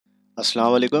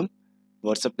Assalamu alaikum.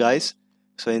 What's up, guys?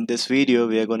 So in this video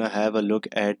we are going to have a look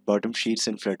at bottom sheets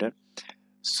in Flutter.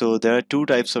 So there are two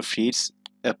types of sheets,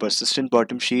 a persistent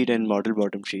bottom sheet and model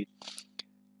bottom sheet.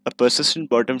 A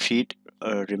persistent bottom sheet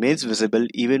remains visible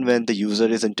even when the user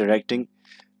is interacting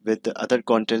with the other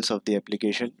contents of the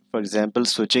application, for example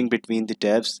switching between the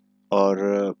tabs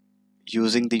or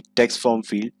using the text form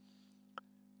field.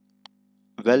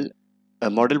 Well,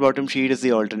 a model bottom sheet is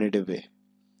the alternative way.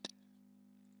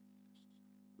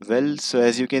 Well, so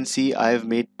as you can see, I have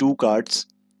made two cards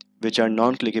which are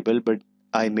non-clickable, but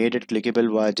I made it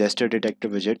clickable via gesture detector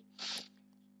widget,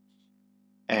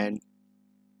 and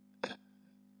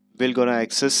we're gonna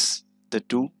access the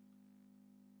two.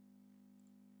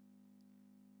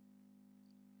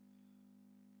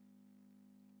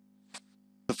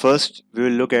 So first we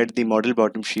will look at the model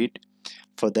bottom sheet.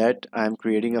 For that I am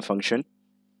creating a function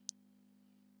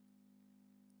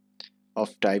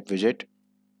of type widget.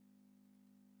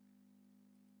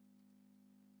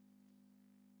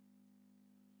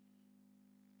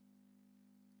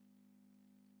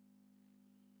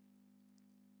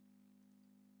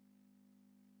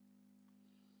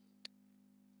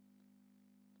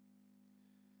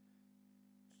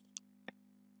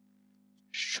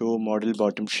 Show model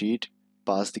bottom sheet,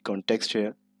 pass the context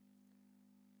here,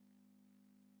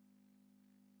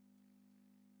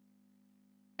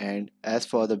 and as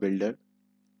for the builder,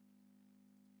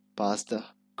 pass the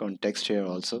context here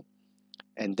also,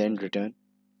 and then return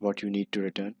what you need to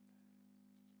return.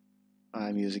 I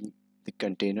am using the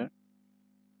container.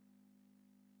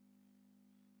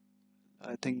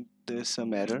 I think there's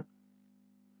some error.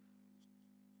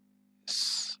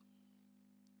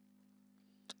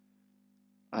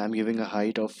 I am giving a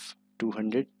height of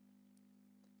 200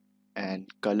 and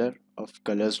color of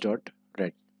colors dot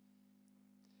red.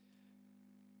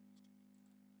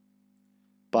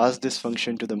 Pass this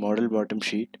function to the model bottom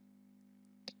sheet.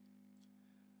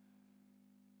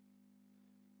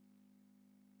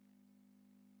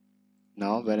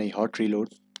 Now when I hot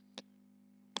reload,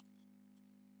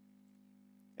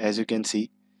 as you can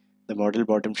see, the model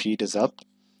bottom sheet is up,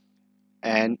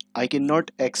 and I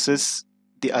cannot access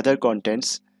the other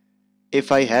contents. If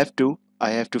I have to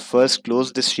first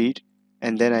close this sheet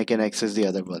and then I can access the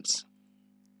other ones.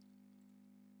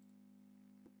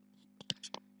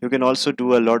 You can also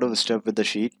do a lot of stuff with the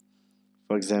sheet.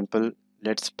 For example,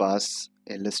 let's pass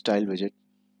a list style widget.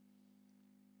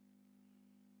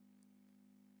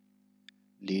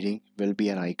 Leading will be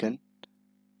an icon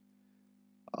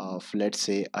of, let's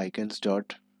say, icons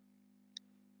dot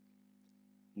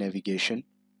navigation,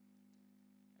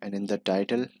 and in the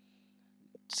title,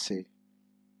 let's say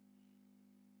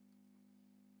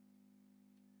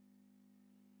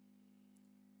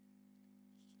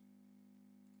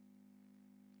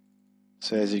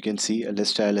so. As you can see, a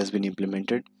list style has been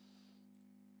implemented.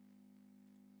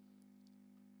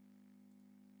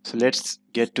 So let's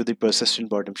get to the persistent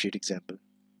bottom sheet example.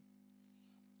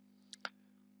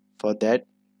 For that,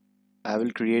 I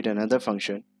will create another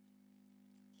function.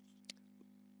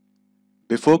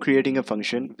 Before creating a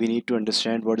function, we need to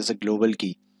understand what is a global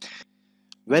key.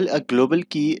 Well, a global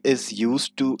key is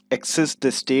used to access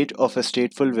the state of a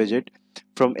stateful widget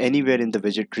from anywhere in the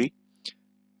widget tree.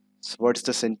 So what's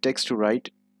the syntax to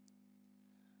write?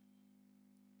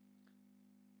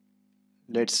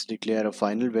 Let's declare a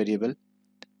final variable,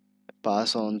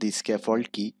 pass on the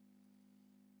scaffold key,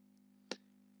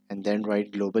 and then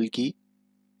write global key,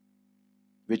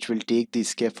 which will take the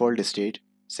scaffold state.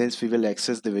 Since we will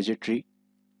access the widget tree,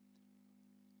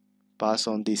 pass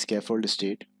on the scaffold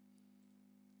state,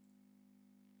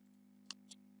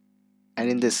 and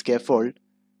in the scaffold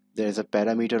there is a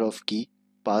parameter of key.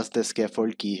 Pass the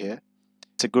scaffold key here.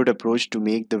 It's a good approach to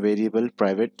make the variable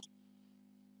private.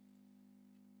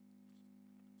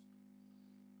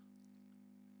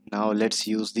 Now let's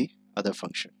use the other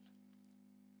function,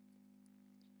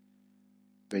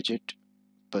 widget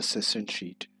persistent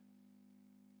sheet.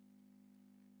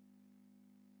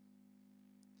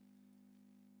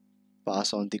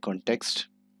 Pass on the context,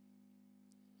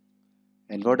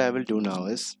 and what I will do now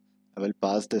is I will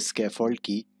pass the scaffold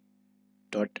key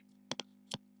dot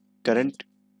current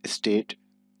state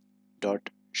dot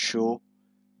show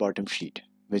bottom sheet,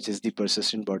 which is the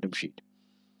persistent bottom sheet.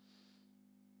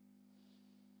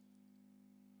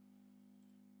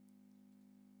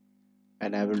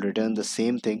 And I will return the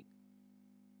same thing.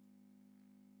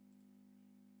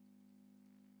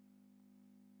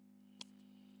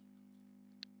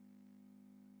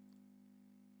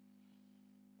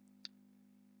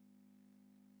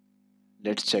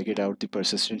 Let's check it out, the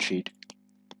persistent sheet.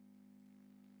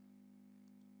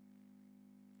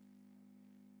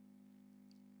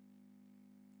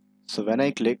 So when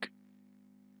I click,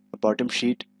 the bottom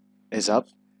sheet is up,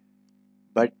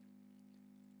 but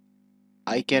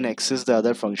I can access the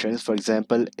other functions. For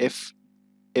example, if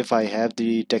I have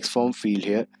the text form field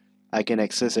here, I can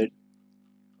access it.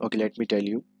 Okay, let me tell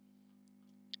you.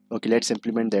 Okay, let's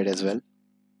implement that as well.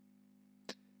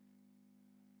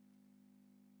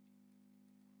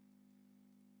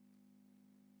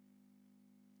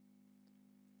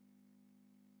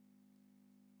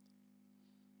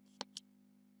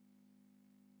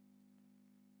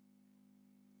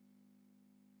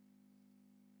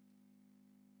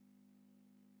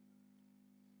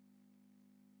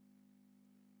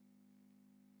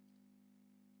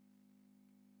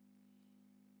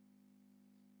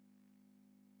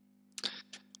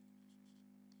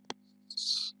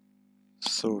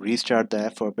 So restart the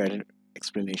app for better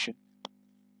explanation.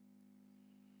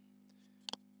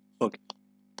 Okay,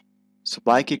 so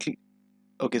by clicking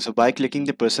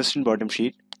the persistent bottom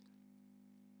sheet,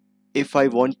 if I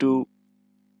want to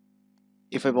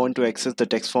access the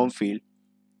text form field,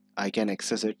 I can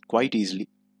access it quite easily,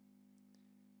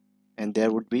 and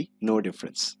there would be no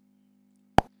difference.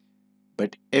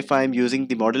 But if I am using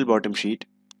the model bottom sheet,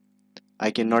 I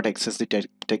cannot access the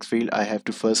text field. I have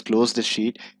to first close the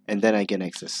sheet and then I can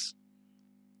access.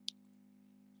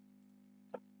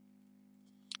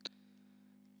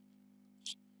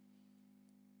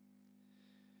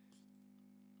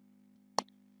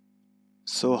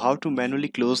 So how to manually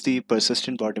close the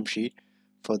persistent bottom sheet?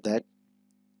 For that,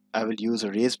 I will use a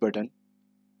raise button,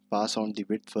 pass on the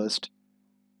width first,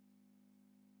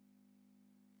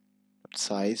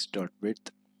 size dot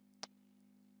width,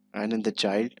 and in the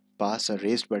child pass a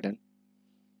raised button,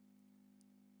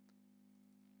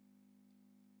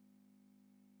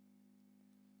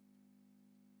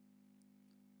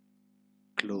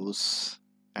 close,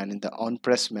 and in the on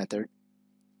press method,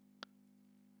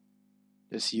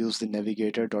 just use the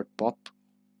navigator dot pop.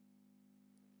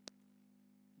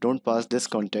 Don't pass this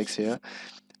context here,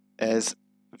 as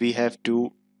we have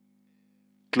to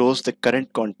close the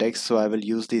current context, so I will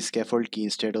use the scaffold key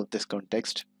instead of this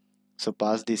context. So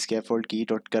pass the scaffold key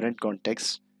dot current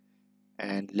context,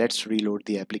 and let's reload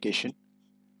the application.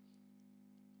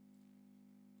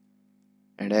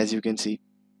 And as you can see,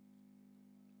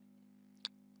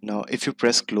 now if you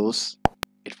press close,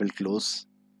 it will close.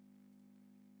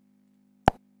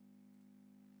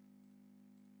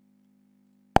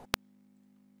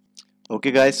 Okay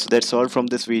guys, so that's all from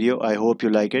this video. I hope you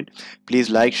like it.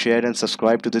 Please like, share and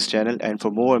subscribe to this channel, and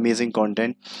for more amazing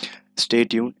content, stay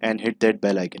tuned and hit that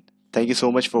bell icon. Thank you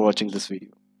so much for watching this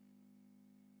video.